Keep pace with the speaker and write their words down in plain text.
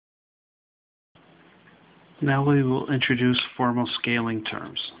Now we will introduce formal scaling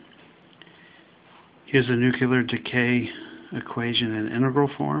terms. Here's a nuclear decay equation in integral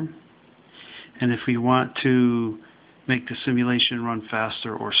form. And if we want to make the simulation run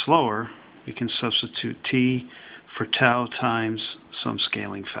faster or slower, we can substitute t for tau times some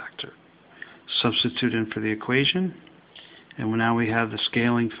scaling factor. Substitute in for the equation, and now we have the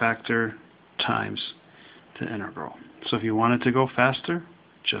scaling factor times the integral. So if you want it to go faster,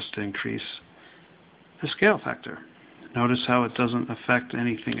 just increase the scale factor. Notice how it doesn't affect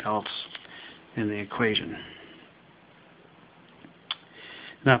anything else in the equation.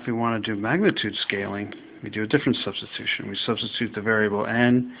 Now if we want to do magnitude scaling, we do a different substitution. We substitute the variable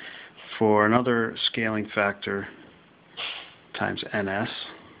n for another scaling factor times ns.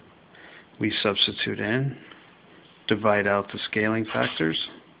 We substitute in, divide out the scaling factors,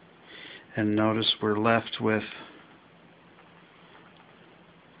 and notice we're left with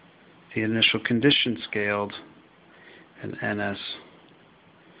the initial condition scaled and ns,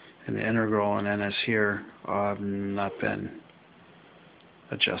 and the integral and ns here have not been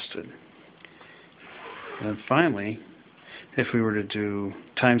adjusted. And finally, if we were to do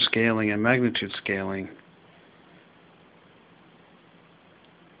time scaling and magnitude scaling,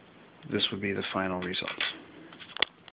 this would be the final results.